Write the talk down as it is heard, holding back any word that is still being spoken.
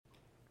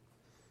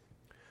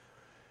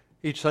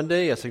Each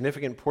Sunday, a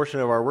significant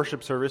portion of our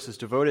worship service is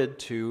devoted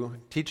to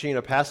teaching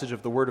a passage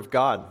of the Word of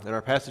God. And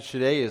our passage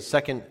today is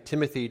 2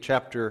 Timothy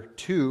chapter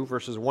 2,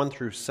 verses 1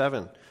 through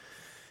 7.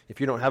 If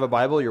you don't have a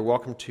Bible, you're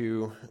welcome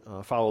to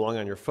follow along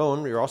on your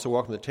phone. You're also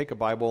welcome to take a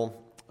Bible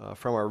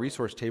from our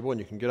resource table, and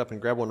you can get up and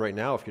grab one right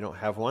now if you don't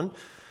have one.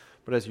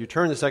 But as you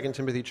turn to 2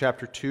 Timothy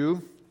chapter 2,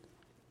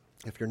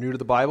 if you're new to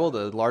the Bible,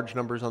 the large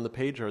numbers on the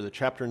page are the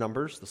chapter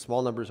numbers. The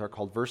small numbers are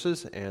called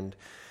verses, and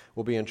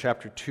we'll be in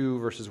chapter 2,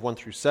 verses 1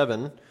 through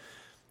 7.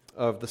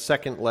 Of the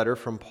second letter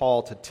from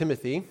Paul to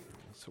Timothy,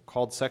 so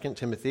called 2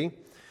 Timothy.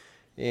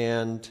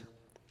 And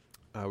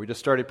we just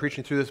started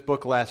preaching through this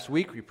book last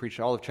week. We preached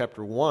all of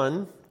chapter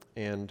 1,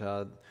 and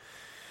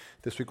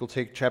this week we'll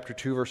take chapter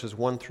 2, verses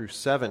 1 through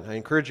 7. I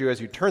encourage you as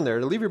you turn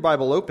there to leave your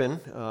Bible open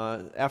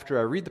after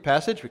I read the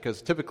passage,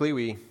 because typically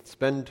we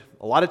spend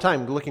a lot of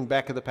time looking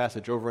back at the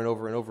passage over and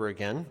over and over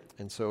again.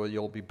 And so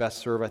you'll be best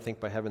served, I think,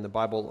 by having the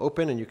Bible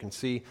open, and you can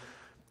see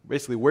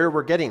basically where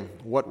we're getting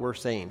what we're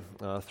saying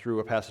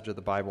through a passage of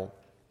the Bible.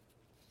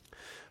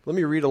 Let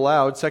me read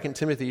aloud 2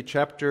 Timothy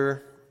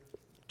chapter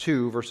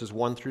 2, verses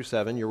 1 through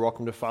 7. You're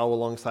welcome to follow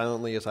along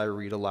silently as I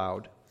read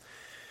aloud.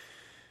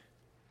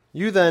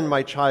 You then,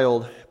 my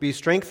child, be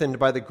strengthened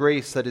by the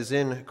grace that is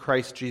in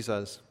Christ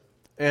Jesus,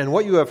 and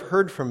what you have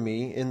heard from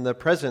me in the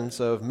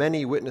presence of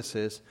many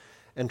witnesses,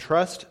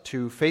 entrust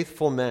to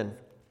faithful men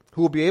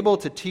who will be able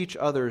to teach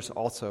others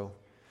also.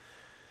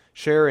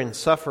 Share in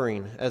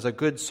suffering as a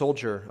good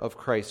soldier of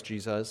Christ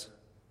Jesus.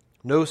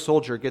 No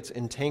soldier gets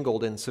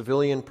entangled in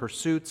civilian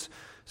pursuits,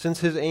 since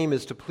his aim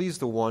is to please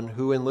the one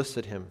who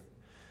enlisted him.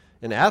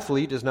 An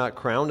athlete is not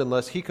crowned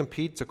unless he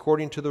competes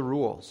according to the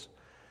rules.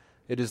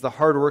 It is the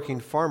hard-working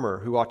farmer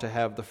who ought to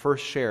have the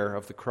first share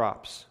of the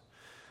crops.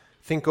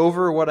 Think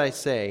over what I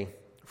say,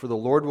 for the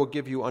Lord will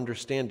give you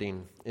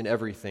understanding in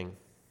everything.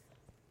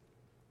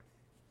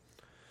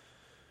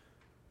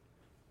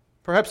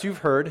 Perhaps you've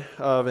heard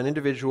of an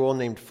individual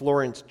named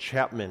Florence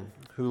Chapman,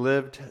 who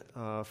lived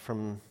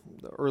from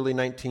the early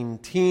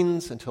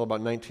 19-teens until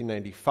about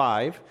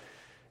 1995.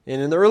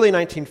 And in the early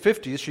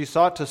 1950s, she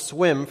sought to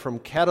swim from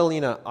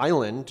Catalina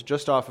Island,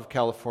 just off of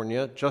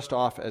California, just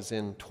off as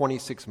in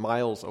 26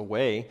 miles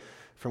away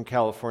from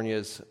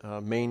California's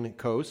main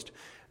coast.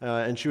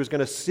 And she was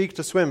going to seek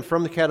to swim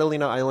from the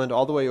Catalina Island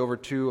all the way over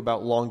to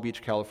about Long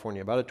Beach,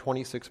 California, about a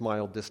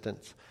 26-mile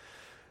distance.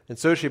 And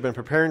so she had been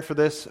preparing for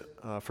this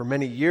for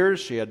many years.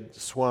 She had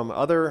swum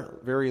other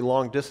very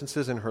long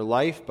distances in her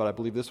life, but I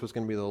believe this was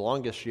going to be the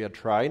longest she had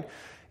tried.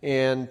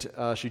 And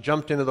she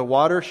jumped into the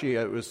water. She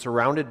was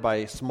surrounded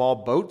by small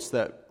boats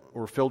that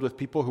were filled with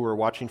people who were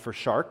watching for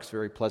sharks,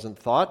 very pleasant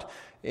thought,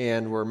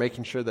 and were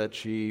making sure that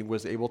she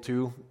was able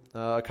to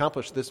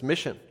accomplish this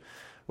mission.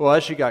 Well,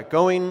 as she got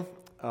going,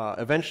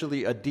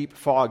 eventually a deep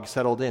fog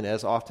settled in,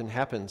 as often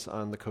happens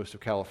on the coast of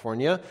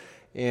California,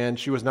 and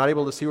she was not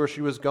able to see where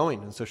she was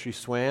going. And so she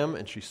swam,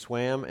 and she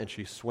swam, and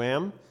she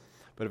swam.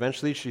 But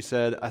eventually she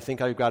said, I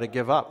think I've got to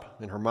give up.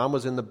 And her mom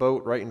was in the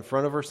boat right in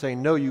front of her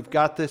saying, no, you've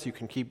got this. You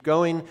can keep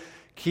going.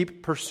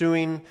 Keep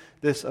pursuing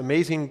this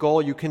amazing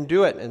goal. You can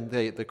do it. And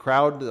the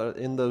crowd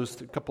in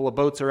those couple of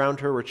boats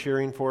around her were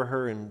cheering for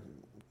her and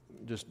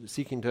just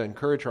seeking to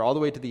encourage her all the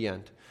way to the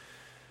end.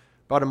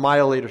 About a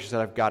mile later, she said,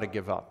 I've got to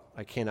give up.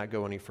 I cannot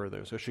go any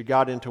further. So she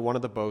got into one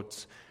of the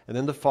boats, and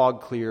then the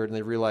fog cleared, and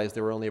they realized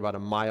they were only about a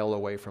mile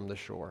away from the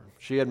shore.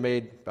 She had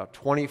made about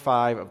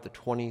 25 of the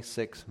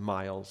 26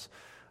 miles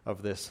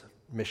of this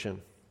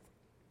mission.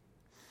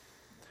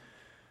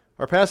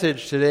 Our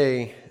passage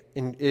today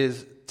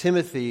is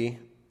Timothy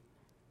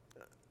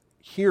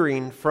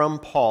hearing from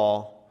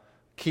Paul,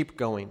 keep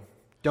going.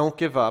 Don't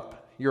give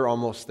up. You're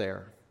almost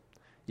there.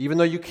 Even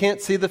though you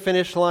can't see the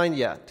finish line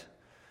yet,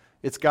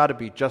 it's got to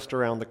be just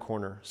around the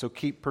corner. So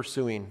keep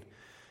pursuing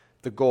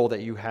the goal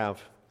that you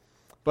have.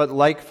 But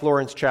like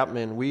Florence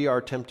Chapman, we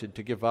are tempted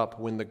to give up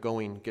when the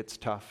going gets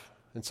tough.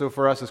 And so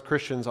for us as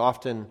Christians,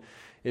 often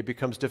it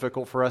becomes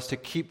difficult for us to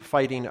keep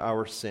fighting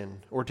our sin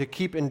or to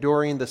keep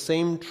enduring the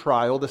same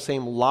trial, the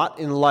same lot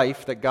in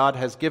life that God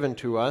has given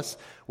to us,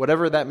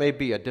 whatever that may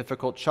be, a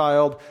difficult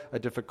child, a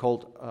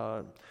difficult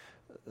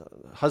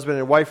husband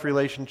and wife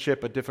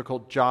relationship, a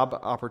difficult job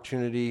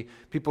opportunity,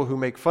 people who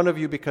make fun of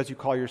you because you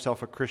call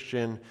yourself a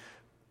Christian,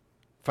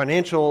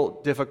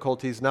 financial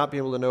difficulties, not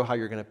being able to know how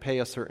you're going to pay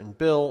a certain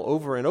bill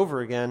over and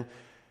over again.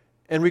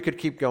 And we could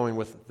keep going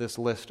with this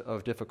list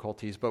of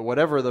difficulties. But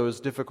whatever those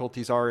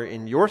difficulties are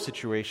in your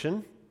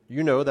situation,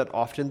 you know that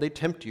often they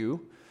tempt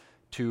you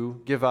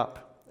to give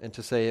up and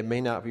to say it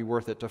may not be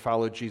worth it to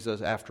follow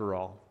Jesus after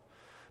all.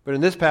 But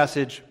in this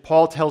passage,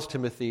 Paul tells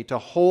Timothy to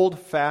hold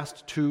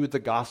fast to the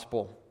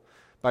gospel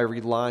by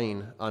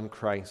relying on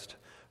Christ.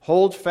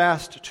 Hold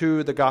fast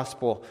to the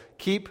gospel.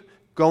 Keep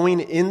going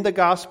in the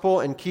gospel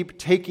and keep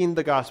taking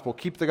the gospel.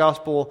 Keep the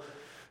gospel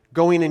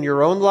going in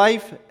your own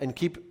life and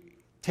keep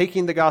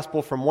taking the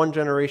gospel from one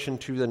generation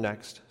to the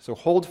next. So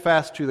hold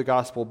fast to the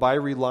gospel by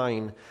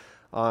relying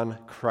on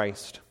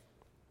Christ.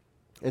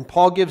 And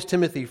Paul gives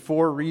Timothy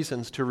 4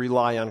 reasons to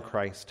rely on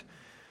Christ.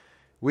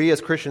 We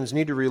as Christians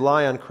need to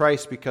rely on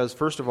Christ because,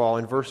 first of all,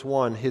 in verse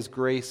 1, His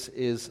grace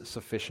is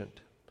sufficient.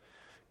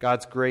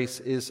 God's grace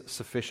is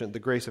sufficient. The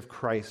grace of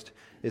Christ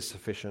is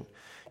sufficient.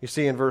 You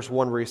see in verse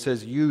 1 where He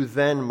says, "You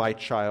then, my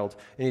child,"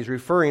 and He's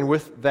referring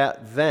with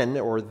that then,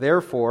 or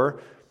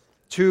therefore,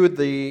 to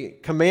the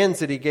commands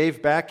that He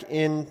gave back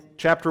in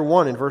chapter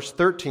 1 in verse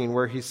 13,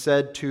 where He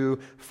said to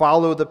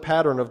follow the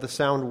pattern of the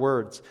sound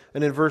words.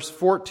 And in verse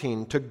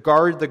 14, to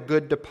guard the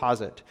good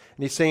deposit.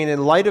 And He's saying,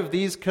 in light of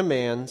these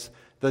commands,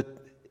 the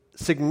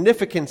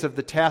significance of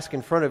the task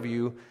in front of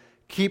you,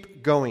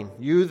 keep going.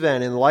 You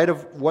then, in light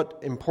of what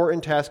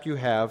important task you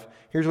have,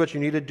 here's what you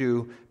need to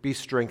do: be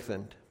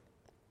strengthened.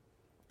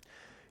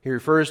 He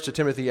refers to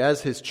Timothy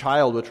as his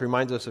child, which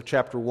reminds us of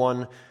chapter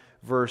 1,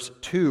 verse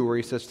 2, where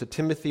he says to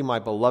Timothy, my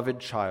beloved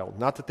child.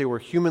 Not that they were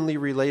humanly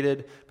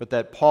related, but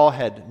that Paul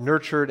had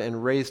nurtured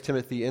and raised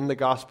Timothy in the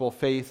gospel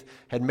faith,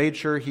 had made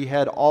sure he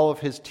had all of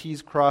his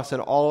T's crossed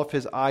and all of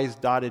his I's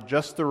dotted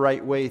just the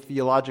right way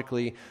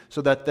theologically,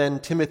 so that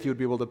then Timothy would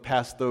be able to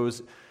pass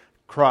those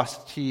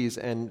crossed T's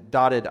and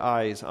dotted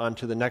I's on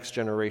to the next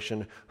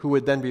generation, who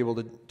would then be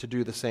able to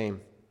do the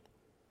same.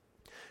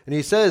 And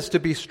he says to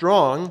be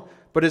strong,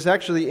 but is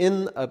actually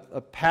in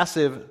a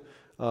passive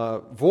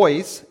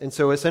voice, and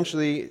so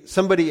essentially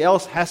somebody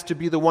else has to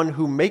be the one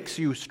who makes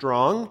you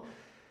strong,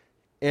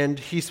 and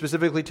he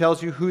specifically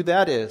tells you who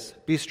that is.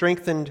 Be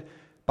strengthened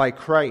by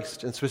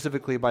Christ, and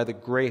specifically by the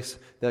grace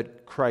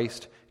that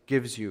Christ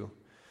gives you.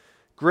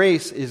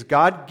 Grace is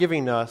God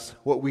giving us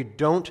what we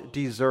don't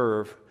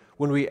deserve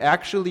when we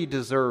actually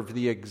deserve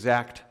the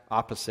exact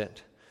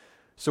opposite.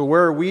 So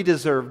where we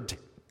deserve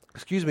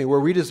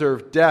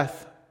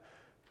death,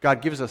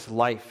 God gives us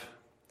life.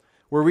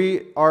 Where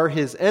we are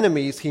His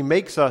enemies, He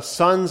makes us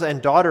sons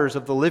and daughters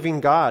of the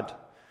living God.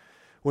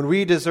 When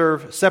we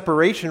deserve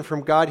separation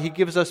from God, He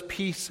gives us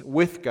peace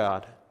with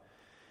God.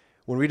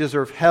 When we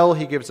deserve hell,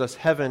 He gives us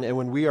heaven. And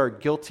when we are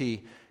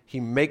guilty, He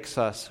makes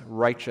us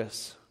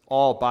righteous,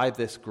 all by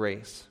this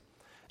grace.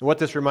 And what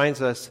this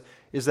reminds us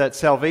is that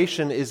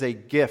salvation is a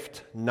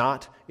gift,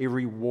 not a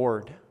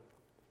reward.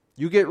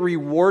 You get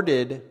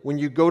rewarded when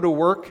you go to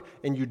work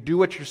and you do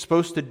what you're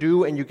supposed to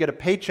do and you get a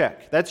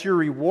paycheck. That's your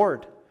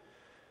reward.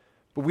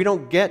 But we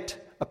don't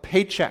get a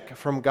paycheck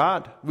from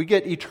God. We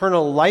get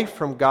eternal life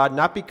from God,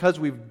 not because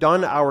we've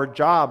done our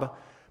job,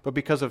 but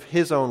because of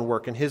His own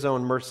work and His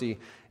own mercy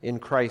in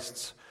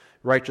Christ's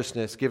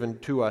righteousness given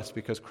to us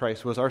because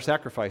Christ was our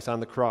sacrifice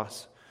on the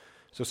cross.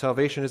 So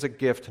salvation is a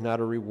gift,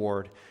 not a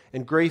reward.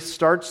 And grace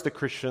starts the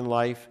Christian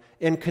life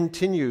and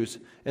continues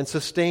and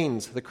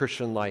sustains the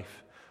Christian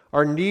life.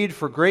 Our need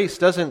for grace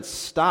doesn't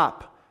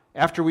stop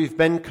after we've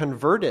been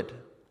converted.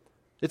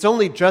 It's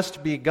only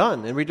just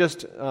begun. And we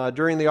just,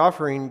 during the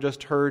offering,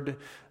 just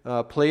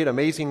played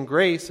Amazing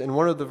Grace, and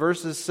one of the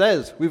verses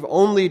says, we've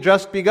only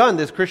just begun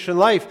this Christian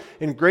life,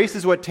 and grace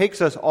is what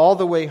takes us all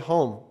the way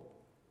home.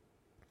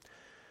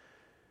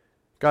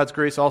 God's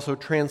grace also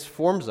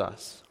transforms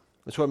us.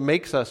 It's what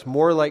makes us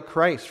more like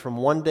Christ from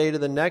one day to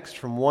the next,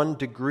 from one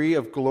degree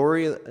of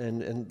glory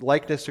and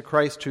likeness to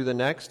Christ to the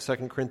next.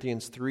 2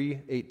 Corinthians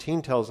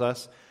 3:18 tells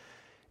us.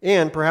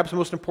 And perhaps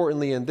most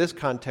importantly in this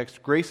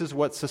context, grace is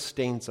what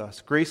sustains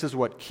us. Grace is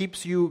what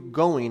keeps you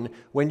going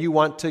when you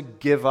want to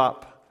give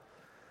up.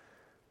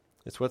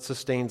 It's what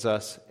sustains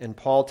us. And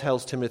Paul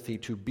tells Timothy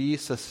to be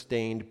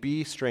sustained,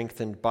 be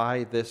strengthened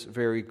by this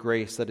very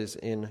grace that is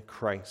in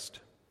Christ.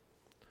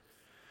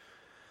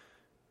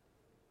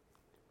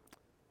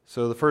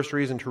 So the first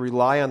reason to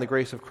rely on the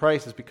grace of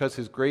Christ is because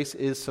His grace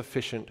is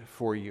sufficient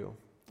for you.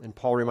 And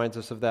Paul reminds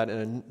us of that in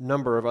a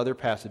number of other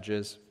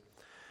passages.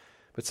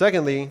 But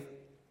secondly,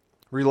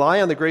 rely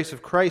on the grace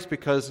of Christ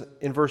because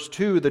in verse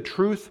 2, the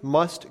truth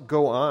must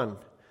go on.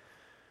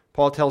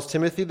 Paul tells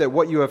Timothy that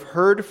what you have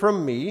heard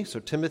from me, so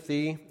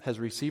Timothy has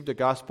received a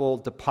gospel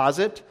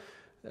deposit,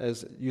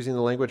 as using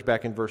the language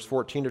back in verse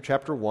 14 of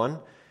chapter 1.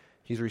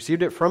 He's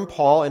received it from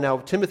Paul, and now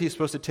Timothy is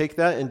supposed to take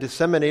that and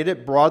disseminate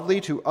it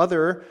broadly to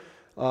other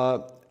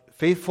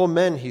faithful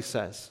men, he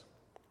says.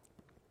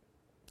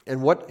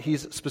 And what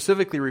he's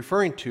specifically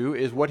referring to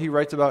is what he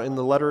writes about in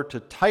the letter to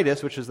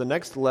Titus, which is the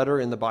next letter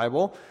in the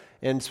Bible,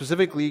 and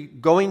specifically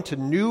going to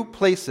new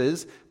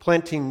places,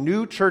 planting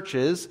new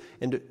churches,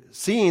 and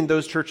seeing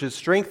those churches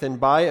strengthened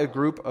by a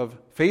group of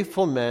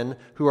faithful men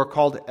who are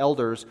called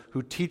elders,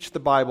 who teach the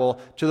Bible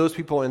to those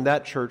people in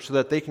that church so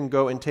that they can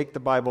go and take the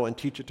Bible and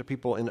teach it to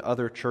people in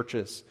other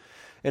churches.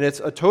 And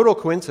it's a total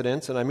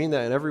coincidence, and I mean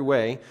that in every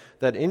way,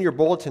 that in your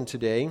bulletin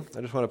today,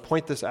 I just want to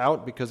point this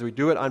out because we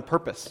do it on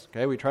purpose.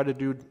 Okay, we try to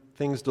do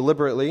things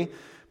deliberately,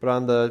 but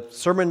on the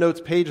sermon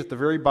notes page at the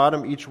very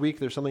bottom each week,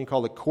 there's something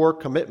called a core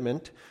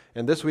commitment,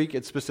 and this week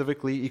it's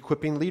specifically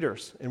equipping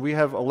leaders. And we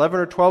have 11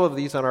 or 12 of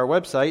these on our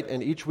website,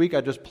 and each week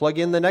I just plug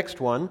in the next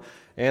one.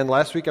 And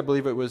last week I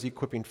believe it was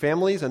equipping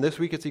families, and this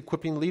week it's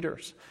equipping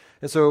leaders.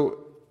 And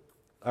so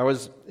I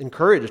was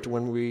encouraged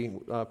when we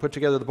put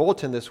together the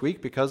bulletin this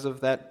week because of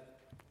that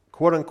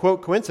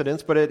quote-unquote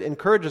coincidence, but it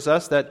encourages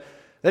us that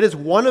is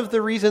one of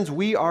the reasons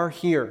we are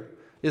here.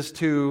 is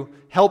to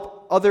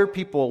help other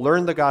people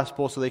learn the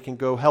gospel so they can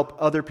go help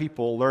other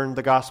people learn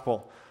the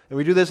gospel. And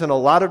we do this in a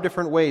lot of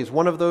different ways.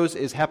 One of those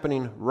is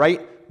happening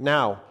right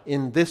now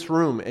in this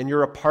room, and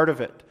you're a part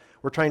of it.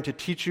 We're trying to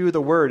teach you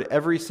the Word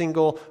every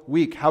single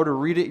week, how to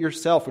read it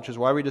yourself, which is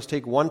why we just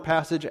take one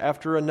passage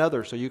after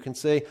another. So you can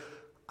say,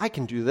 I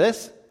can do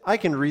this. I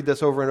can read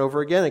this over and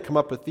over again and come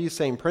up with these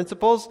same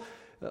principles.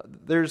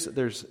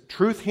 There's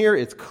truth here.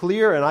 It's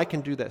clear, and I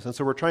can do this. And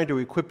so we're trying to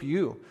equip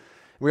you.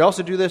 We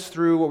also do this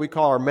through what we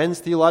call our Men's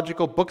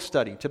Theological Book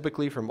Study,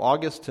 typically from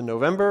August to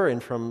November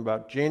and from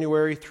about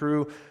January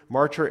through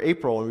March or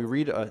April. And we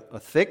read a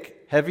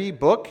thick, heavy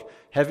book,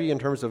 heavy in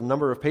terms of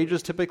number of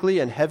pages typically,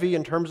 and heavy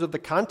in terms of the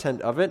content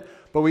of it.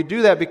 But we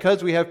do that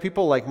because we have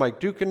people like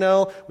Mike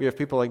Ducanel, we have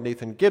people like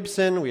Nathan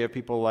Gibson, we have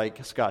people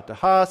like Scott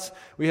DeHaas,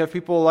 we have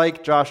people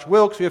like Josh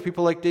Wilkes, we have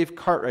people like Dave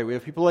Cartwright, we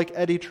have people like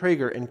Eddie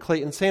Traeger and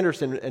Clayton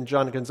Sanderson and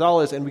John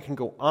Gonzalez, and we can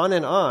go on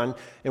and on.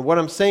 And what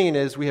I'm saying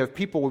is we have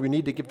people we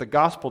need to give the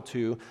gospel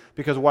to,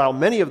 because while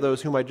many of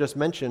those whom I just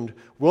mentioned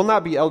will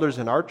not be elders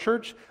in our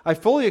church, I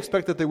fully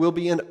expect that they will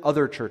be in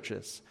other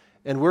churches.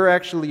 And we're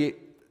actually,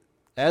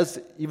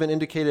 as even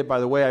indicated by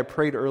the way I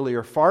prayed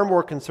earlier, far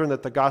more concerned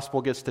that the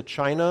gospel gets to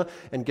China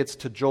and gets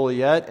to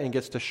Joliet and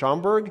gets to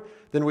Schaumburg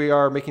than we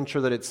are making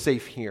sure that it's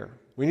safe here.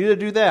 We need to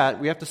do that.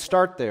 We have to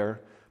start there,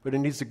 but it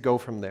needs to go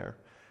from there.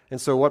 And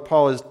so what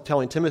Paul is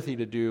telling Timothy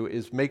to do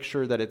is make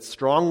sure that it's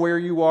strong where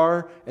you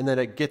are and that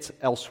it gets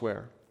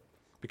elsewhere.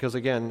 Because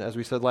again, as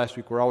we said last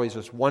week, we're always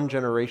just one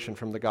generation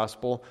from the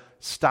gospel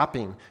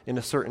stopping in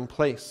a certain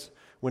place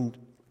when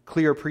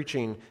clear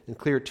preaching and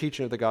clear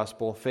teaching of the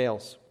gospel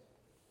fails.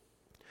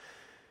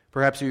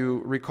 Perhaps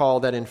you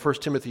recall that in 1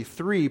 Timothy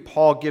 3,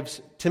 Paul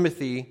gives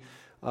Timothy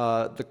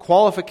the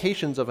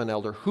qualifications of an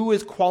elder. Who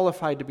is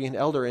qualified to be an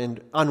elder, and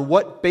on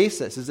what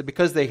basis? Is it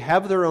because they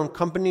have their own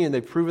company and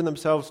they've proven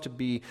themselves to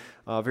be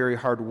very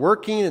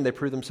hardworking and they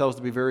prove themselves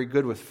to be very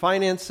good with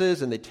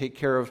finances and they take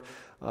care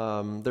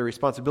of their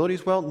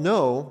responsibilities well?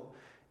 No.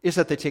 It's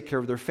that they take care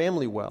of their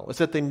family well. It's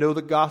that they know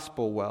the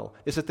gospel well.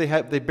 It's that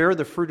they bear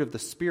the fruit of the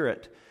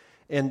Spirit.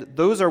 And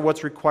those are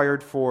what's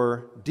required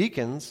for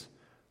deacons.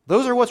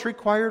 Those are what's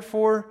required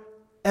for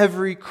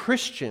every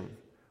Christian.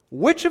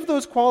 Which of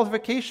those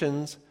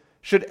qualifications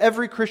should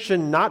every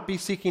Christian not be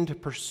seeking to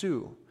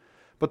pursue?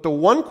 But the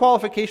one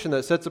qualification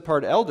that sets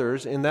apart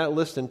elders in that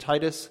list in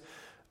Titus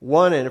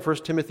 1 and 1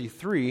 Timothy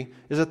 3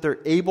 is that they're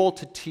able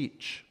to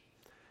teach.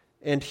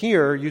 And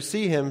here you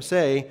see him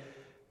say,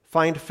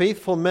 find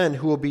faithful men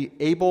who will be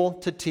able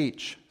to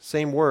teach.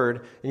 Same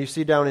word. And you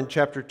see down in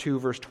chapter 2,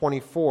 verse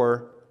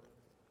 24,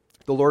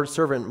 the Lord's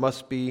servant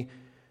must be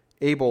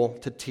able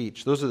to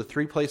teach. Those are the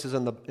three places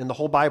in the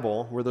whole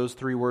Bible where those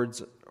three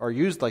words are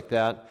used like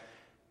that.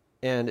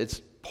 And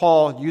it's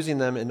Paul using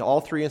them in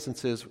all three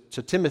instances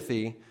to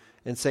Timothy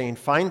and saying,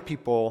 find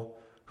people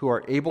who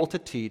are able to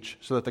teach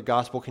so that the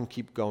gospel can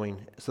keep going,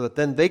 so that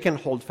then they can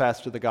hold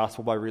fast to the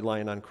gospel by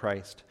relying on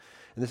Christ.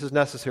 And this is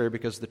necessary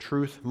because the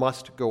truth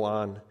must go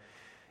on.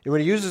 And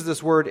when he uses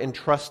this word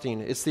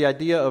entrusting, it's the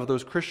idea of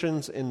those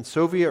Christians in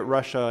Soviet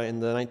Russia in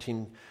the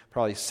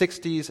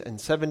 1960s and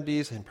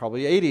 70s and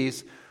probably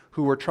 80s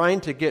who were trying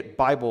to get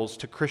Bibles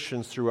to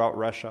Christians throughout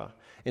Russia.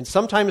 And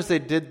sometimes they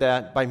did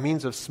that by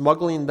means of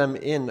smuggling them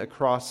in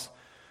across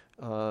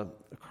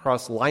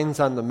lines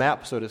on the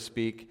map, so to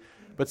speak.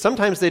 But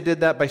sometimes they did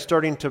that by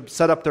starting to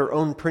set up their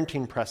own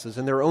printing presses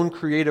and their own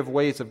creative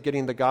ways of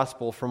getting the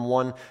gospel from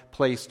one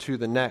place to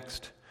the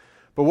next.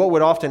 But what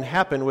would often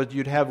happen was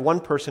you'd have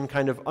one person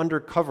kind of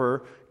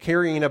undercover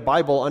carrying a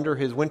Bible under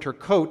his winter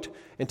coat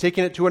and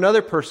taking it to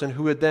another person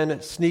who would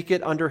then sneak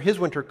it under his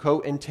winter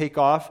coat and take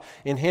off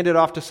and hand it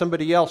off to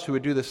somebody else who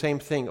would do the same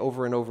thing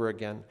over and over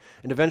again.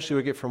 And eventually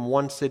we get from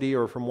one city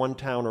or from one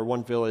town or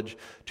one village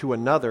to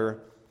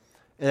another.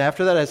 And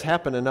after that has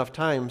happened enough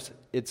times,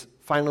 it's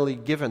finally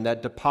given.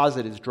 That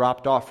deposit is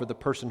dropped off for the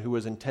person who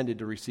was intended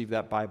to receive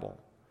that Bible.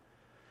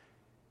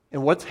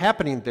 And what's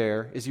happening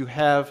there is you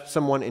have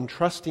someone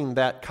entrusting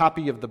that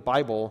copy of the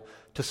Bible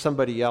to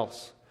somebody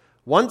else.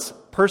 Once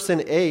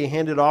person A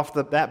handed off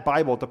that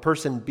Bible to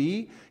person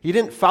B, he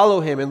didn't follow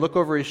him and look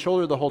over his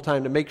shoulder the whole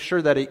time to make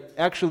sure that he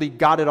actually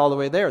got it all the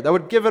way there. That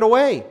would give it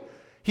away.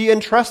 He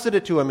entrusted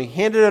it to him. He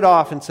handed it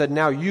off and said,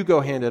 now you go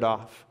hand it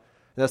off.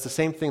 And that's the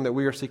same thing that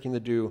we are seeking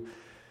to do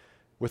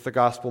with the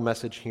gospel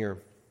message here.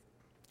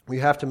 We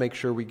have to make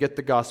sure we get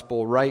the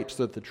gospel right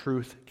so that the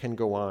truth can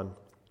go on.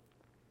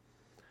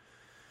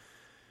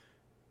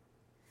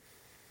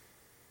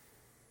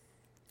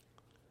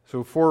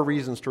 So 4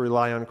 reasons to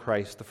rely on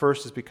Christ. The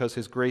first is because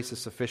his grace is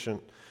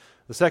sufficient.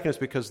 The second is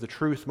because the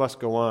truth must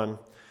go on.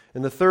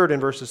 And the third,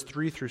 in verses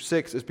 3 through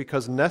 6, is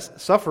because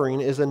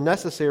suffering is a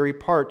necessary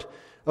part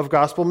of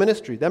gospel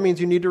ministry. That means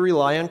you need to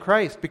rely on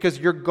Christ because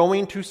you're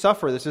going to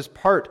suffer. This is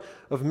part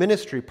of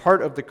ministry,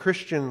 part of the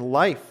Christian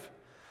life.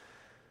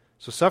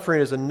 So suffering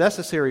is a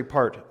necessary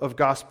part of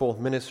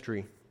gospel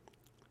ministry.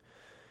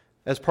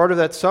 As part of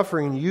that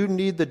suffering, you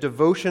need the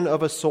devotion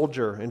of a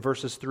soldier in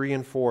verses 3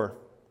 and 4.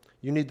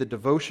 You need the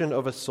devotion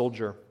of a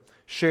soldier.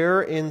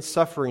 Share in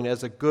suffering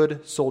as a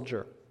good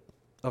soldier.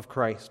 of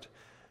Christ,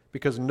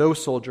 because no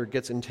soldier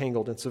gets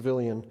entangled in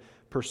civilian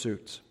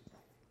pursuits.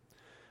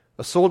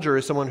 A soldier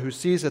is someone who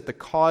sees that the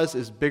cause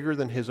is bigger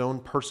than his own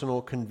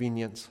personal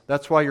convenience.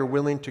 That's why you're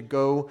willing to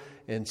go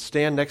and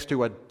stand next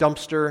to a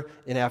dumpster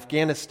in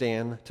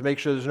Afghanistan to make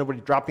sure there's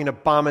nobody dropping a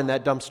bomb in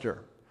that dumpster.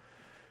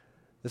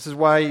 This is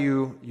why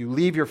you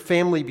leave your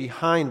family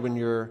behind when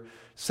you're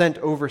sent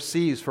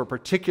overseas for a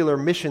particular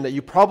mission that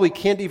you probably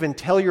can't even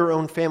tell your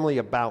own family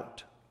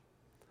about.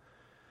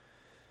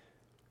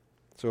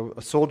 So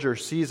a soldier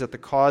sees that the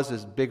cause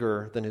is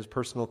bigger than his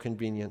personal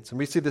convenience. And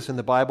we see this in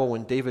the Bible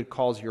when David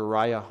calls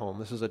Uriah home.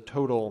 This is a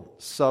total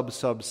sub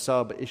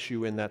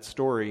issue in that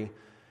story.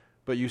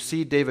 But you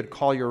see David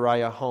call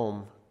Uriah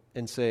home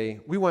and say,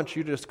 we want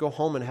you to just go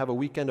home and have a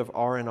weekend of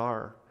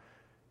R&R.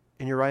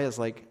 And Uriah's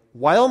like,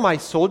 while my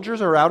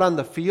soldiers are out on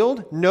the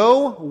field?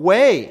 No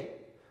way!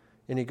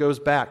 And he goes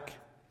back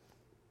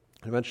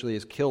and eventually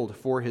is killed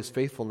for his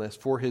faithfulness,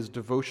 for his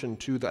devotion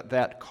to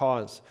that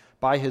cause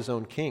by his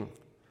own king.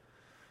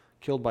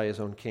 Killed by his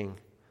own king.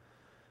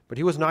 But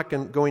he was not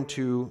going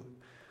to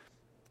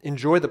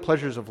enjoy the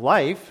pleasures of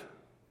life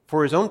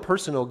for his own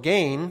personal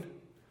gain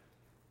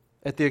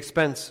at the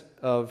expense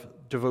of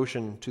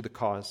devotion to the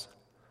cause.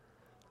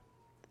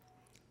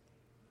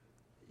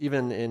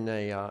 Even in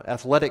an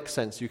athletic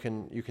sense, you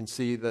can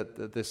see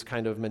that this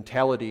kind of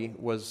mentality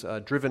was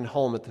driven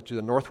home to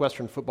the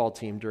Northwestern football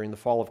team during the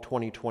fall of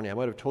 2020. I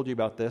might have told you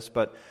about this,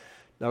 but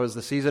that was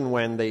the season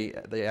when they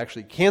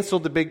actually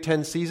canceled the Big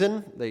Ten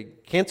season. They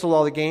canceled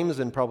all the games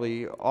in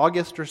probably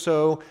August or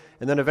so,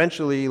 and then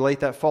eventually,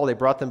 late that fall, they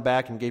brought them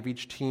back and gave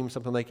each team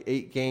something like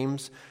 8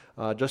 games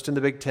just in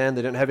the Big Ten.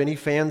 They didn't have any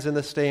fans in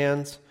the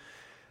stands.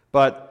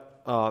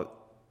 But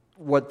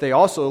what they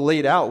also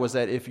laid out was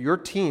that if your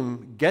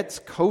team gets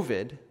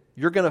COVID,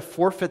 you're going to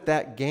forfeit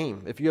that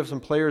game. If you have some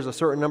players, a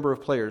certain number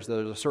of players,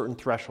 there's a certain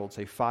threshold,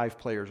 say 5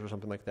 players or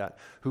something like that,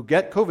 who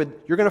get COVID,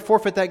 you're going to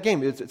forfeit that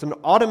game. It's an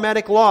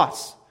automatic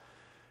loss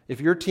if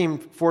your team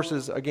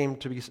forces a game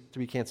to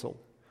be canceled.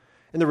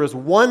 And there was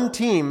one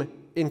team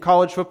in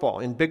college football,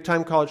 in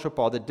big-time college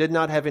football, that did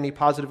not have any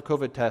positive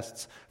COVID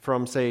tests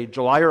from, say,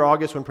 July or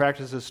August when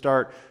practices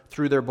start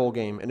through their bowl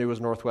game, and it was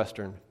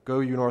Northwestern. Go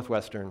you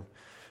Northwestern.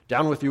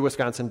 Down with you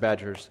Wisconsin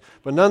Badgers.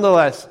 But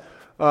nonetheless,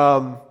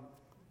 or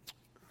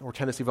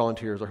Tennessee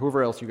Volunteers, or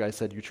whoever else you guys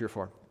said you cheer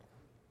for.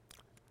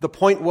 The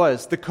point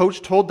was, the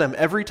coach told them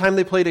every time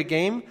they played a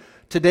game,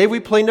 today we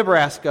play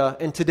Nebraska,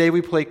 and today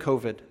we play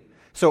COVID.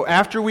 So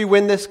after we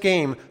win this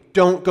game,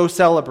 don't go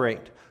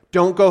celebrate.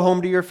 Don't go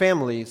home to your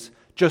families.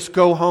 Just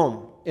go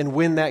home and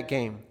win that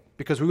game.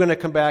 Because we're going to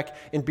come back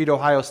and beat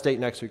Ohio State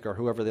next week, or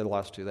whoever they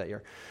lost to that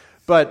year.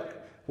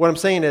 But what I'm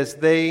saying is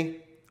they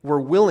were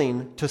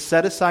willing to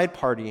set aside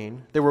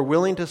partying. They were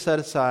willing to set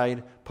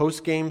aside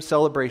post-game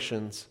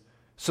celebrations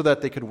so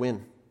that they could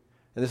win.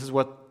 And this is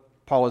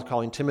what Paul is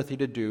calling Timothy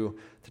to do,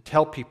 to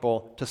tell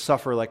people to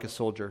suffer like a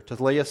soldier, to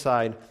lay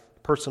aside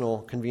personal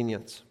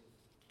convenience.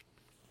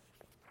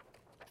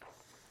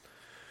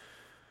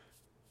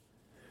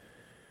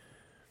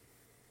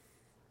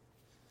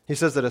 He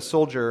says that a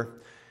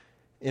soldier,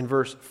 in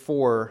verse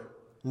 4,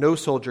 no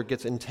soldier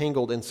gets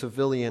entangled in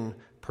civilian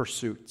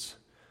pursuits.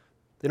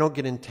 They don't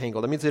get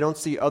entangled. That means they don't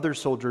see other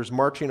soldiers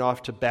marching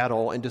off to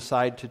battle and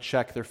decide to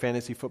check their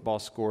fantasy football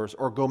scores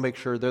or go make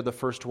sure they're the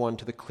first one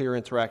to the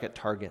clearance rack at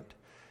Target.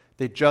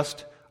 They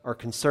just are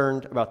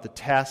concerned about the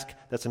task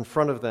that's in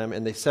front of them,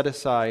 and they set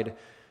aside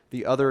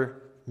the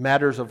other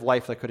matters of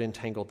life that could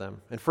entangle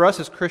them. And for us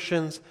as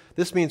Christians,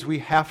 this means we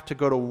have to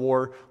go to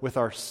war with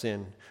our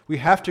sin. We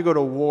have to go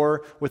to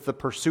war with the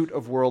pursuit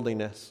of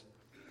worldliness.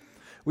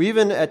 We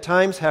even at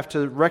times have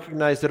to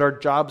recognize that our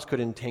jobs could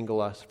entangle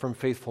us from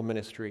faithful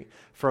ministry,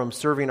 from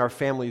serving our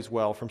families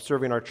well, from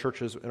serving our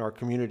churches and our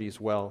communities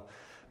well.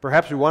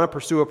 Perhaps we want to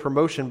pursue a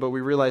promotion, but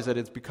we realize that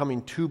it's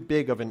becoming too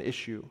big of an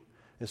issue.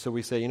 And so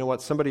we say, you know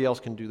what, somebody else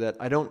can do that.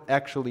 I don't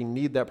actually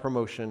need that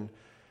promotion.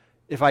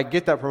 If I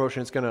get that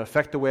promotion, it's going to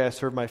affect the way I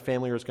serve my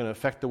family, or it's going to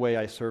affect the way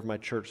I serve my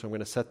church, so I'm going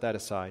to set that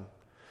aside.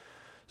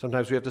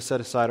 Sometimes we have to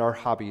set aside our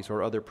hobbies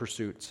or other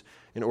pursuits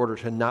in order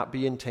to not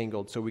be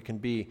entangled so we can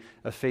be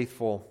a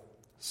faithful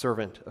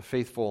servant, a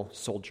faithful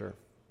soldier.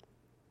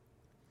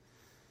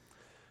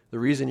 The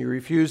reason you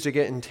refuse to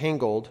get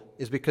entangled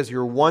is because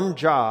your one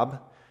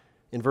job,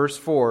 in verse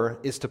 4,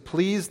 is to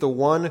please the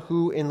one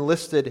who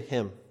enlisted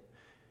him.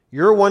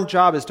 Your one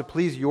job is to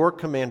please your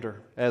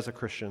commander as a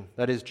Christian,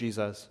 that is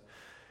Jesus.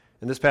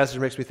 And this passage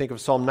makes me think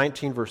of Psalm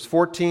 19, verse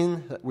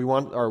 14. We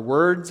want our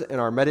words and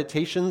our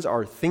meditations,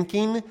 our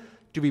thinking,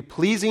 to be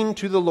pleasing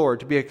to the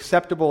Lord, to be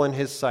acceptable in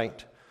His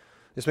sight.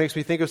 This makes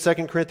me think of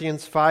 2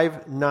 Corinthians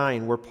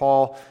 5:9, where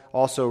Paul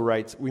also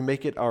writes, we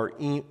make it our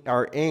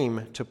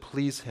aim to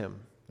please Him,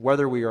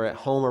 whether we are at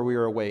home or we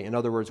are away. In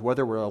other words,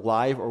 whether we're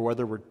alive or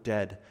whether we're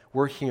dead.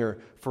 We're here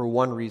for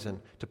one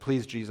reason, to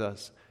please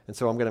Jesus. And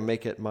so I'm going to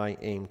make it my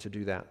aim to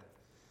do that.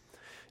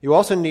 You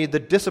also need the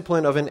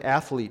discipline of an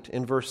athlete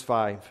in verse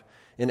 5.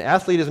 An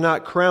athlete is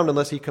not crowned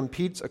unless he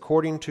competes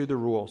according to the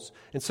rules.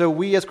 And so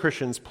we as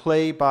Christians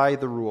play by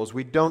the rules.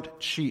 We don't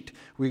cheat.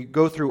 We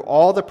go through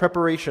all the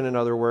preparation, in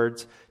other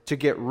words, to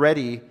get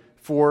ready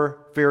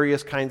for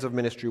various kinds of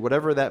ministry,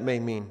 whatever that may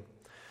mean.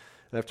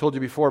 And I've told you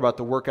before about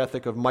the work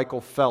ethic of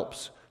Michael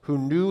Phelps, who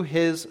knew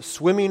his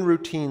swimming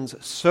routines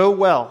so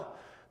well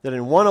that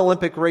in one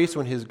Olympic race,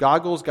 when his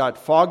goggles got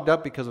fogged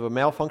up because of a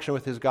malfunction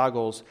with his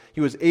goggles,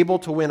 he was able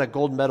to win a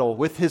gold medal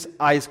with his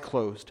eyes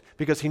closed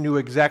because he knew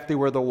exactly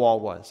where the wall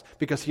was,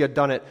 because he had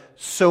done it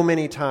so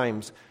many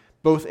times,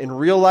 both in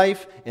real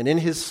life and in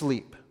his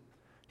sleep.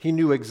 He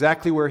knew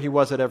exactly where he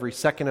was at every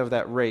second of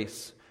that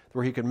race,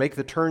 where he could make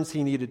the turns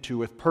he needed to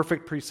with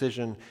perfect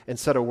precision and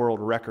set a world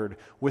record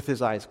with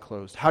his eyes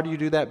closed. How do you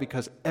do that?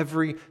 Because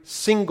every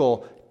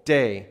single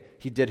day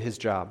he did his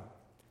job.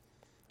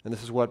 And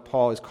this is what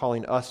Paul is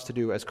calling us to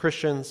do as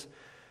Christians,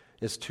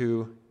 is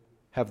to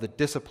have the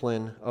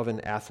discipline of an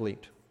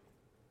athlete.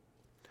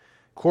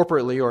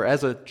 Corporately, or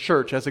as a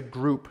church, as a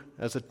group,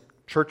 as a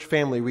church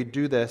family, we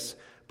do this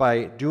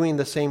by doing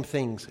the same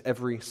things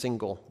every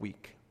single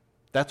week.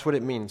 That's what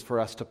it means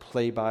for us to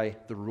play by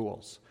the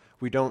rules.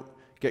 We don't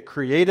get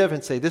creative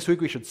and say, this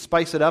week we should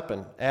spice it up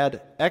and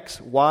add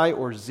X, Y,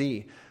 or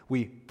Z.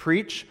 We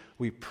preach,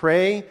 we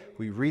pray,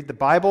 we read the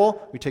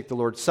Bible, we take the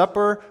Lord's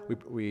Supper,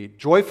 we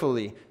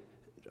joyfully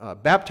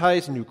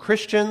baptize new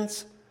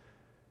Christians,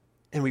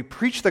 and we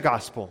preach the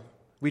gospel.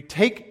 We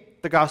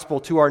take the gospel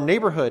to our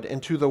neighborhood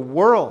and to the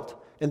world.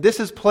 And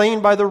this is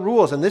playing by the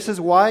rules. And this is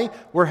why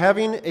we're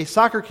having a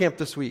soccer camp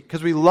this week,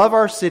 because we love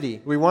our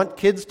city. We want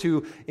kids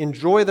to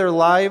enjoy their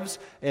lives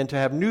and to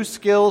have new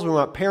skills. We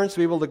want parents to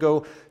be able to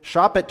go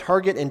shop at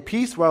Target in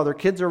peace while their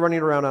kids are running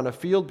around on a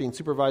field being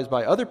supervised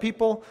by other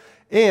people.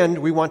 And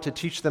we want to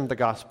teach them the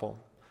gospel.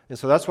 And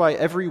so that's why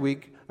every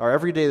week, or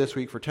every day this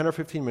week, for 10 or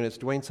 15 minutes,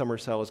 Dwayne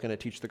Summersell is going to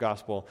teach the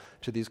gospel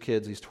to these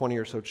kids, these 20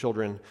 or so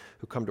children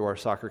who come to our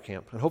soccer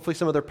camp. And hopefully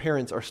some of their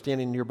parents are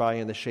standing nearby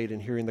in the shade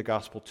and hearing the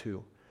gospel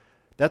too.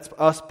 That's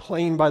us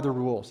playing by the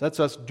rules. That's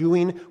us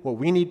doing what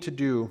we need to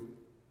do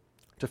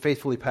to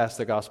faithfully pass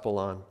the gospel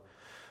on.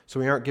 So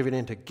we aren't giving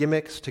in to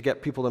gimmicks to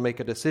get people to make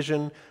a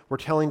decision. We're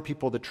telling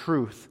people the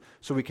truth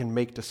so we can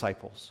make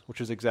disciples,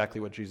 which is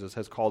exactly what Jesus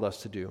has called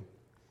us to do.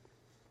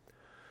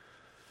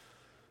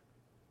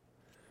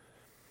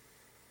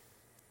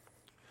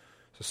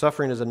 So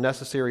suffering is a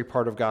necessary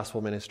part of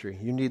gospel ministry.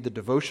 You need the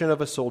devotion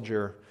of a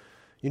soldier,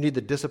 you need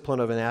the discipline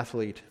of an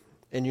athlete,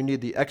 and you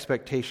need the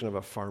expectation of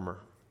a farmer.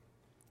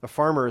 A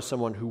farmer is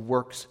someone who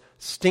works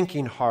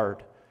stinking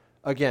hard,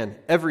 again,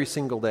 every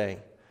single day.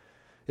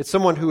 It's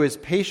someone who is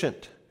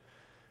patient.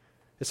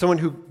 It's someone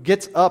who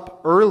gets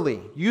up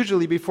early,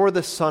 usually before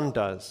the sun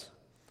does,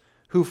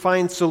 who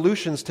finds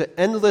solutions to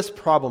endless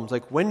problems,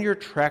 like when your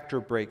tractor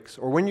breaks,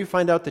 or when you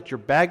find out that your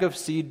bag of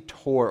seed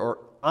tore, or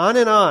on,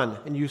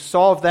 and you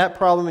solve that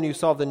problem, and you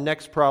solve the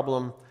next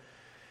problem,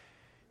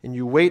 and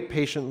you wait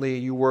patiently,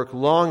 you work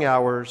long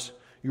hours.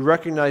 You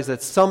recognize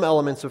that some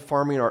elements of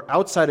farming are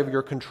outside of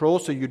your control,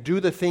 so you do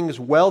the things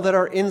well that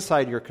are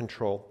inside your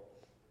control.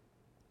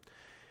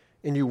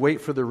 And you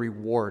wait for the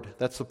reward.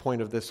 That's the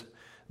point of this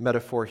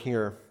metaphor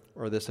here,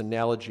 or this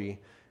analogy,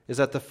 is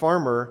that the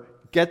farmer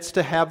gets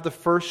to have the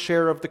first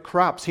share of the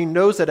crops. He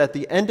knows that at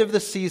the end of the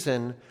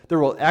season, there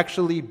will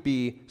actually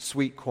be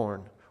sweet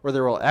corn, or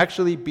there will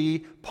actually be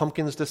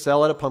pumpkins to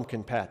sell at a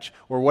pumpkin patch,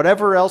 or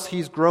whatever else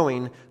he's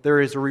growing,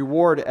 there is a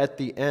reward at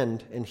the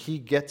end, and he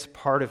gets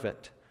part of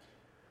it.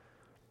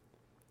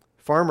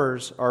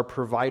 Farmers are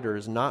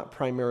providers, not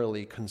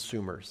primarily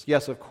consumers.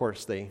 Yes, of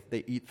course, they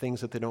eat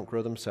things that they don't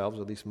grow themselves,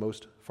 at least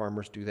most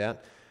farmers do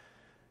that.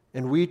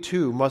 And we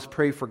too must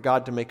pray for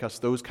God to make us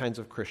those kinds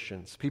of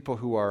Christians, people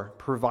who are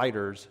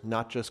providers,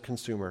 not just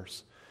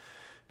consumers.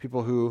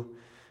 People who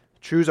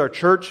choose our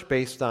church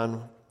based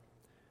on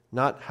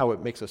not how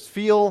it makes us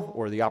feel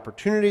or the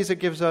opportunities it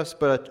gives us,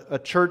 but a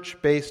church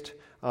based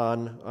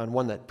on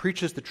one that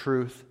preaches the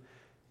truth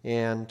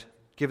and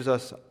gives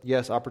us,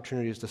 yes,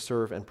 opportunities to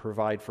serve and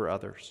provide for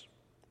others.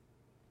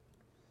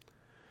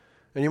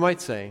 And you might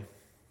say,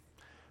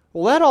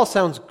 well, that all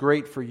sounds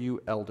great for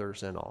you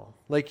elders and all.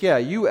 Like, yeah,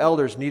 you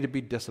elders need to be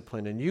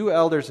disciplined, and you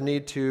elders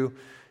need to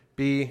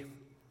be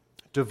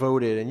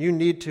devoted, and you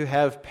need to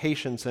have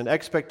patience and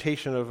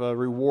expectation of a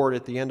reward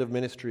at the end of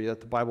ministry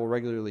that the Bible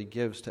regularly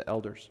gives to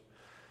elders.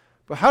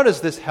 But how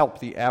does this help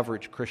the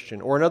average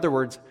Christian? Or in other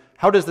words,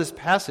 how does this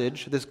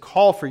passage, this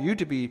call for you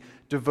to be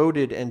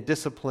devoted and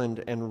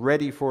disciplined and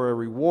ready for a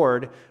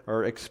reward,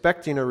 or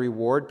expecting a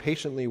reward,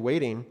 patiently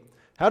waiting,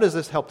 how does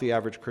this help the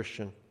average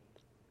Christian?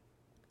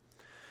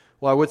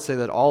 Well, I would say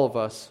that all of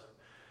us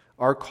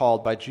are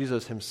called by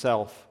Jesus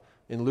himself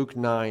in Luke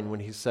 9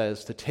 when he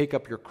says to take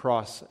up your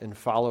cross and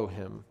follow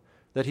him,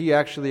 that he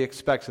actually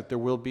expects that there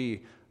will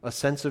be a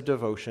sense of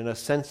devotion, a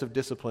sense of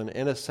discipline,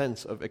 and a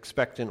sense of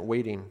expectant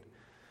waiting.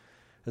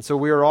 And so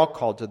we are all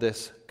called to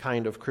this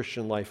kind of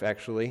Christian life,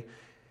 actually.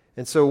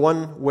 And so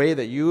one way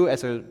that you,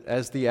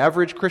 as the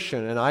average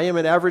Christian, and I am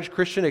an average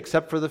Christian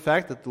except for the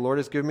fact that the Lord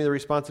has given me the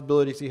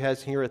responsibilities he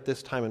has here at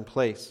this time and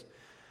place,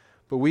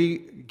 but we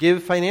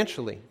give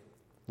financially.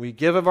 We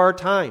give of our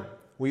time.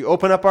 We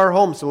open up our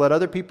homes to let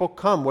other people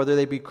come, whether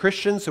they be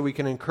Christians so we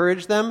can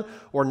encourage them,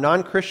 or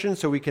non-Christians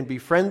so we can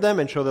befriend them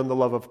and show them the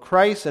love of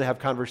Christ and have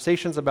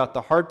conversations about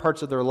the hard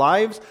parts of their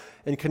lives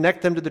and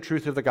connect them to the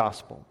truth of the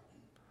gospel.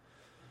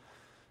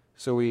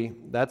 So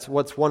that's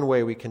what's one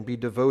way we can be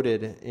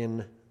devoted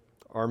in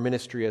our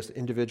ministry as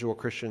individual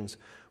Christians.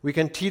 We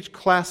can teach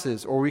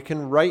classes, or we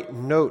can write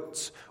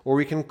notes, or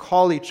we can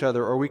call each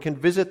other, or we can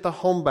visit the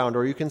homebound,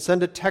 or you can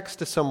send a text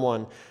to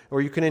someone,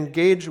 or you can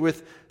engage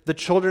with the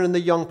children and the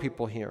young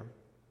people here.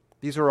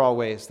 These are all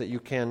ways that you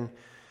can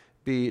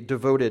be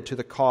devoted to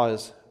the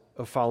cause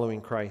of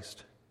following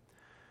Christ.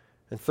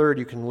 And third,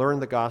 you can learn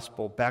the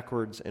gospel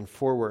backwards and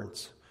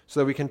forwards so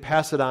that we can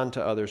pass it on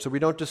to others, so we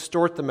don't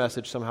distort the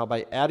message somehow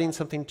by adding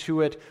something to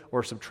it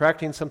or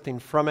subtracting something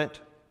from it,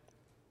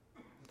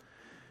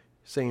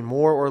 saying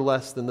more or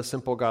less than the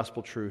simple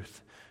gospel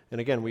truth.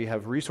 And again, we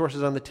have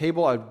resources on the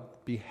table. I'd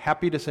be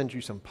happy to send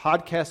you some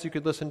podcasts you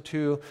could listen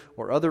to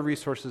or other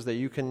resources that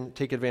you can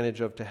take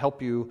advantage of to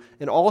help you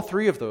in all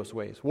three of those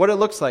ways. What it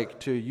looks like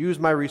to use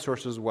my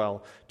resources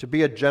well, to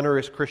be a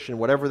generous Christian,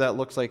 whatever that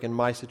looks like in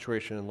my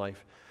situation in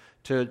life,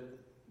 to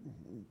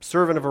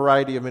serve in a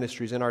variety of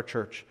ministries in our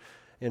church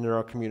and in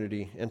our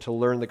community, and to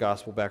learn the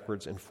gospel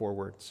backwards and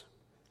forwards.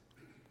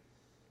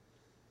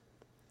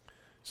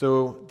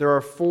 So there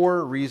are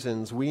 4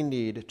 reasons we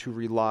need to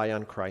rely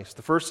on Christ.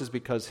 The first is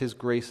because his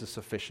grace is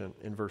sufficient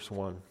in verse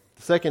 1.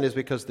 The second is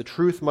because the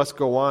truth must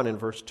go on in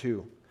verse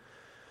 2.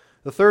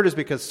 The third is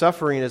because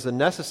suffering is a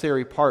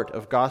necessary part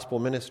of gospel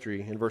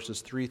ministry in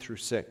verses 3 through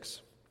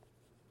 6.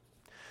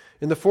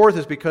 And the fourth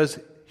is because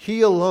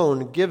he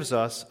alone gives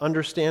us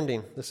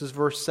understanding. This is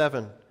verse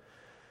 7.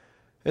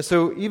 And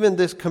so even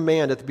this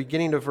command at the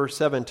beginning of verse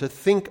 7 to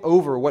think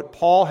over what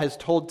Paul has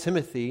told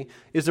Timothy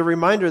is a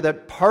reminder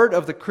that part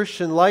of the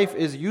Christian life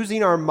is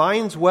using our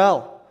minds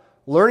well,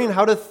 learning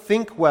how to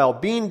think well,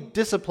 being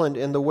disciplined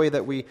in the way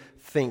that we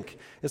think.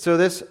 And so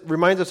this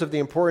reminds us of the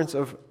importance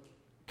of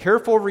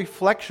careful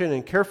reflection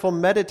and careful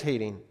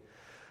meditating.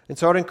 And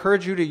so I'd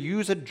encourage you to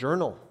use a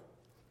journal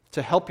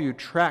to help you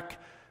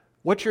track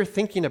what you're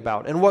thinking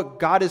about and what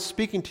God is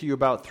speaking to you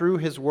about through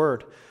his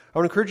word. I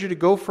would encourage you to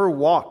go for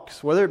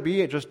walks, whether it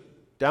be just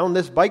down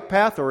this bike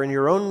path or in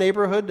your own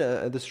neighborhood,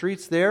 the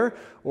streets there,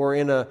 or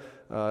in a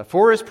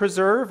forest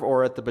preserve,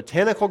 or at the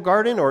botanical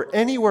garden, or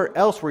anywhere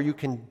else where you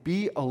can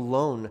be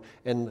alone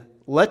and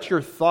let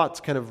your thoughts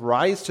kind of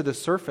rise to the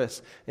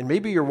surface. And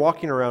maybe you're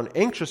walking around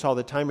anxious all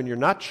the time and you're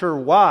not sure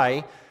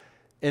why.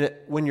 And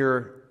when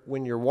you're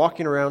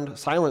walking around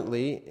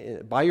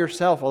silently by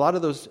yourself, a lot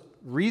of those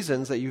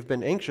reasons that you've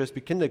been anxious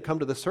begin to come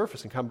to the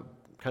surface and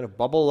kind of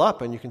bubble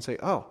up, and you can say,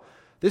 oh,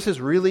 this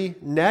is really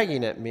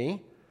nagging at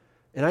me,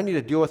 and I need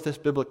to deal with this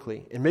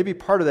biblically. And maybe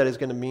part of that is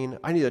going to mean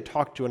I need to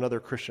talk to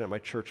another Christian at my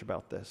church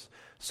about this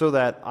so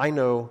that I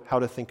know how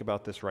to think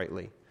about this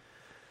rightly.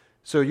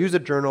 So use a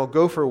journal,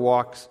 go for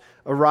walks,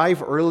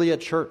 arrive early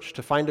at church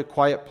to find a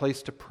quiet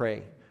place to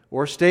pray,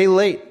 or stay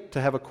late to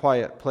have a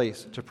quiet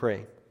place to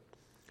pray.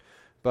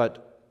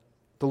 But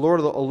the Lord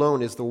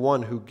alone is the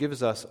one who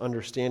gives us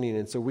understanding,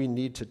 and so we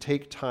need to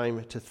take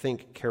time to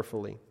think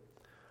carefully.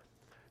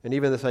 And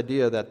even this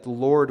idea that the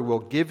Lord will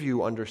give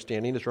you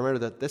understanding is remember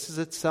that this is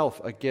itself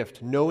a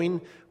gift.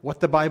 Knowing what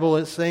the Bible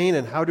is saying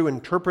and how to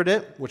interpret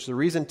it, which the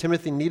reason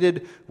Timothy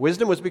needed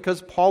wisdom was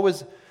because Paul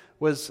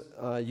was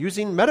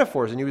using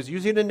metaphors and he was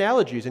using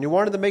analogies, and he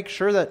wanted to make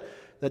sure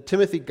that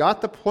Timothy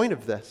got the point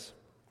of this.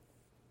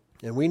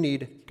 And we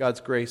need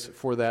God's grace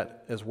for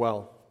that as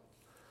well.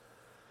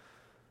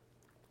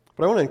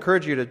 But I want to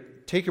encourage you to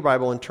take your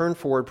Bible and turn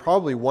forward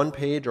probably 1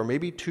 page or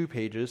maybe 2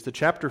 pages to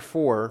chapter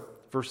 4,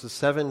 verses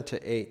 7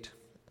 to 8,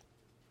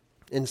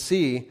 and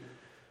see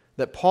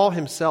that Paul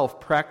himself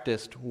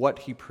practiced what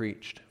he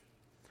preached.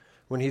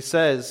 When he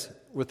says,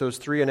 with those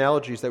 3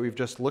 analogies that we've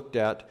just looked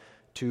at,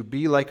 to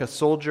be like a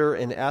soldier,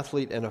 an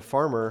athlete, and a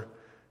farmer,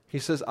 he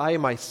says, I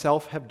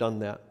myself have done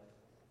that.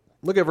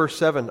 Look at verse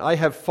 7. I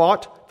have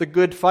fought the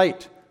good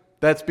fight.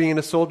 That's being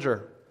a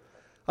soldier.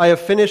 I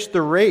have finished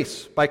the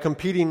race by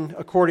competing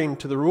according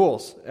to the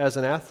rules as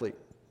an athlete,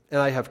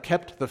 and I have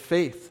kept the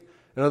faith.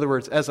 In other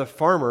words, as a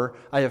farmer,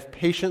 I have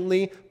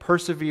patiently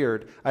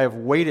persevered. I have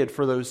waited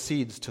for those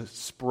seeds to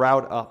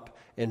sprout up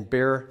and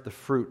bear the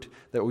fruit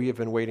that we have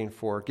been waiting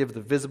for, give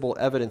the visible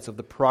evidence of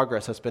the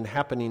progress that's been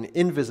happening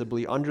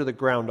invisibly under the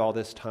ground all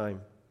this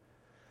time.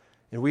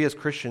 And we as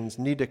Christians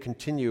need to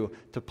continue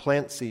to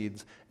plant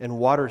seeds and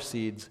water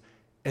seeds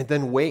and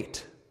then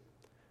wait,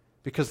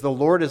 because the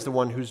Lord is the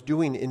one who's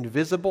doing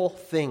invisible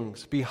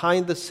things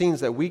behind the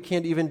scenes that we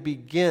can't even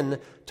begin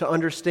to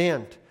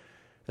understand.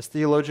 As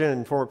theologian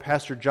and former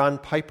pastor John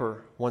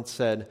Piper once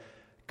said,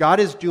 God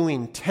is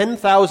doing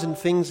 10,000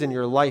 things in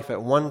your life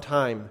at one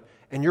time,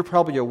 and you're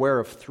probably aware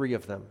of 3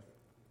 of them.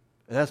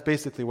 And that's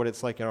basically what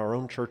it's like in our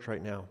own church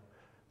right now.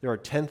 There are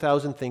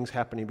 10,000 things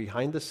happening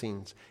behind the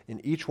scenes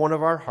in each one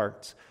of our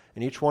hearts,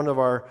 in each one of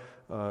our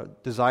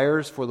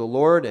desires for the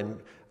Lord,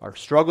 and our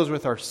struggles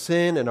with our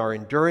sin, and our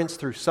endurance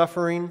through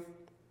suffering.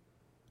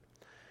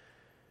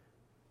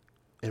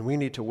 And we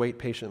need to wait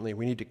patiently.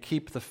 We need to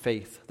keep the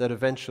faith that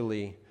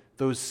eventually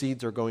those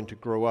seeds are going to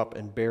grow up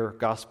and bear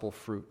gospel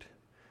fruit.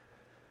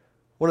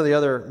 One of the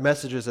other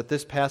messages that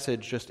this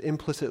passage just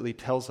implicitly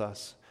tells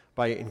us,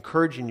 by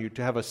encouraging you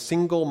to have a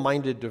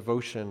single-minded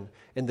devotion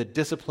in the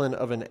discipline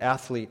of an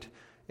athlete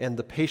and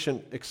the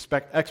patient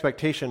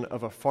expectation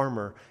of a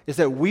farmer, is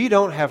that we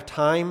don't have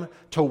time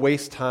to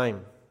waste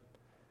time.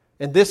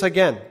 And this,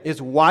 again,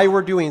 is why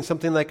we're doing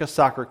something like a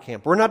soccer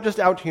camp. We're not just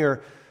out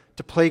here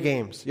to play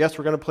games. Yes,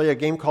 we're going to play a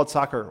game called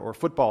soccer or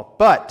football,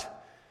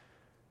 but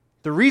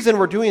the reason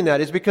we're doing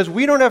that is because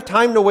we don't have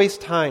time to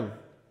waste time.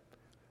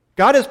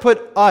 God has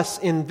put us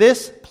in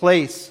this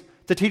place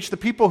to teach the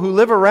people who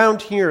live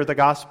around here the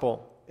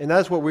gospel, and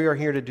that's what we are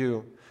here to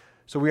do.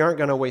 So we aren't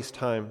going to waste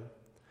time.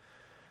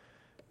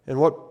 And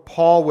what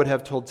Paul would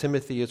have told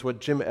Timothy is what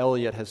Jim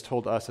Elliot has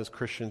told us as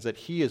Christians, that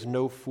he is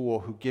no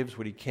fool who gives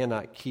what he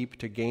cannot keep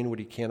to gain what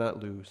he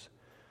cannot lose.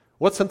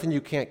 What's something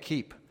you can't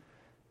keep?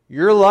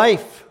 Your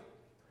life,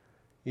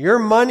 your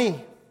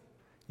money,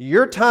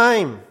 your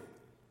time.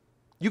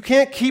 You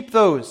can't keep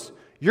those.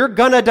 You're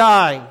gonna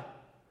die.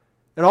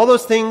 And all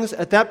those things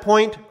at that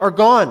point are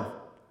gone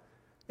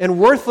and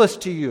worthless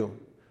to you.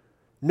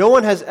 No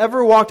one has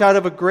ever walked out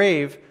of a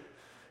grave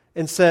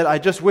and said, I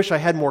just wish I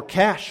had more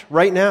cash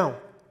right now.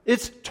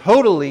 It's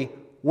totally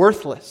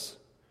worthless.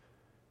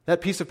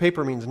 That piece of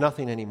paper means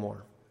nothing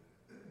anymore.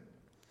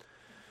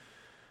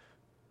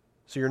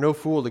 So you're no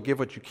fool to give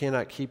what you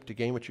cannot keep to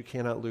gain what you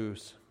cannot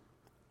lose.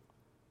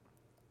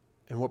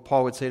 And what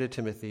Paul would say to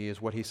Timothy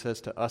is what he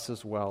says to us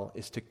as well,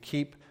 is to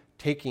keep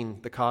taking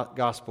the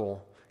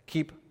gospel,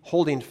 keep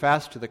holding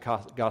fast to the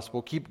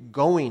gospel, keep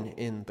going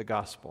in the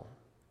gospel.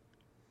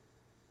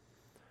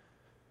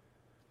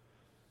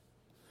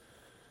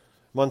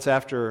 Months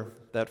after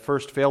that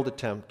first failed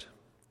attempt,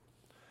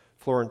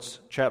 Florence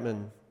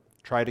Chapman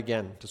tried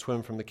again to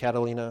swim from the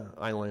Catalina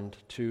Island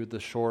to the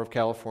shore of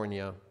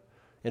California,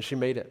 and she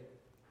made it.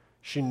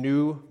 She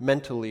knew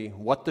mentally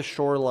what the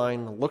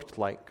shoreline looked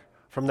like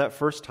from that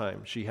first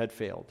time she had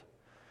failed.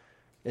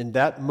 And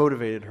that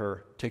motivated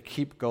her to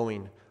keep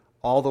going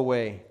all the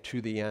way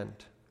to the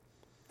end.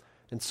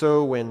 And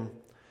so when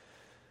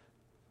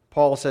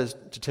Paul says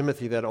to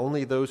Timothy that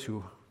only those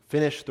who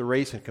finish the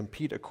race and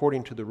compete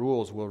according to the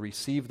rules will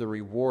receive the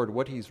reward,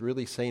 what he's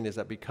really saying is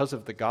that because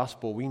of the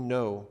gospel, we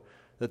know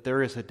that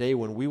there is a day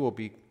when we will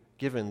be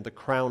given the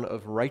crown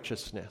of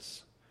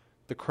righteousness,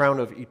 the crown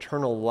of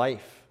eternal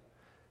life,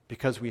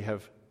 because we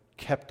have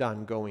kept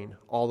on going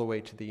all the way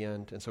to the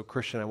end. And so,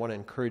 Christian, I want to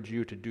encourage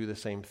you to do the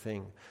same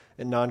thing.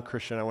 And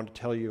non-Christian, I want to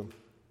tell you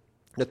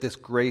that this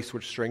grace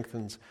which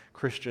strengthens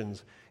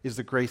Christians is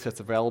the grace that's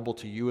available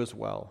to you as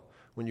well.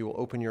 When you will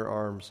open your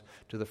arms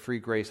to the free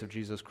grace of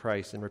Jesus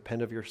Christ and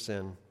repent of your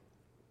sin,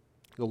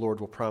 the Lord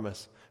will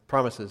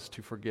promises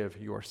to forgive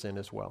your sin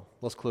as well.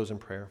 Let's close in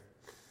prayer.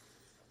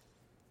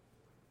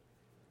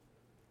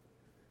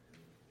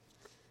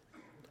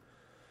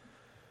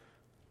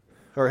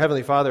 Our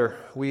Heavenly Father,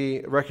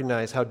 we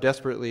recognize how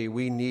desperately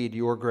we need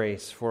your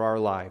grace for our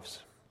lives.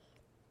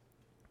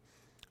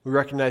 We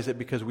recognize it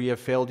because we have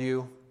failed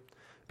you,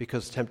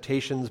 because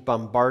temptations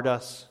bombard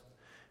us,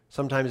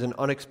 sometimes in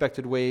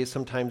unexpected ways,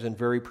 sometimes in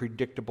very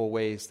predictable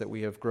ways that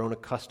we have grown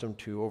accustomed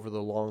to over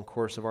the long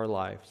course of our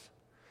lives.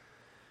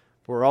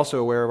 But we're also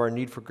aware of our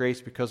need for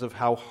grace because of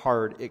how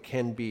hard it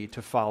can be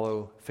to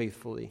follow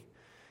faithfully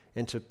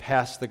and to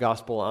pass the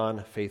gospel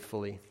on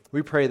faithfully.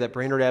 We pray that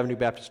Brainerd Avenue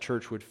Baptist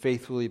Church would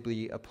faithfully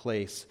be a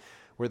place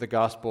where the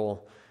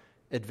gospel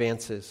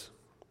advances,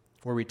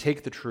 where we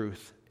take the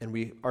truth and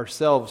we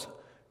ourselves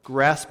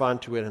grasp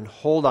onto it and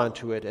hold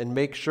onto it and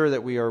make sure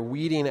that we are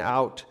weeding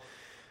out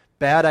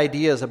bad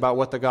ideas about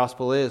what the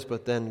gospel is,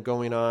 but then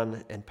going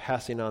on and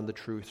passing on the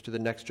truth to the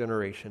next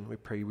generation. We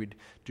pray we'd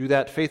do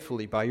that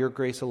faithfully by your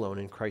grace alone.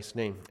 In Christ's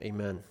name,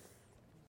 amen.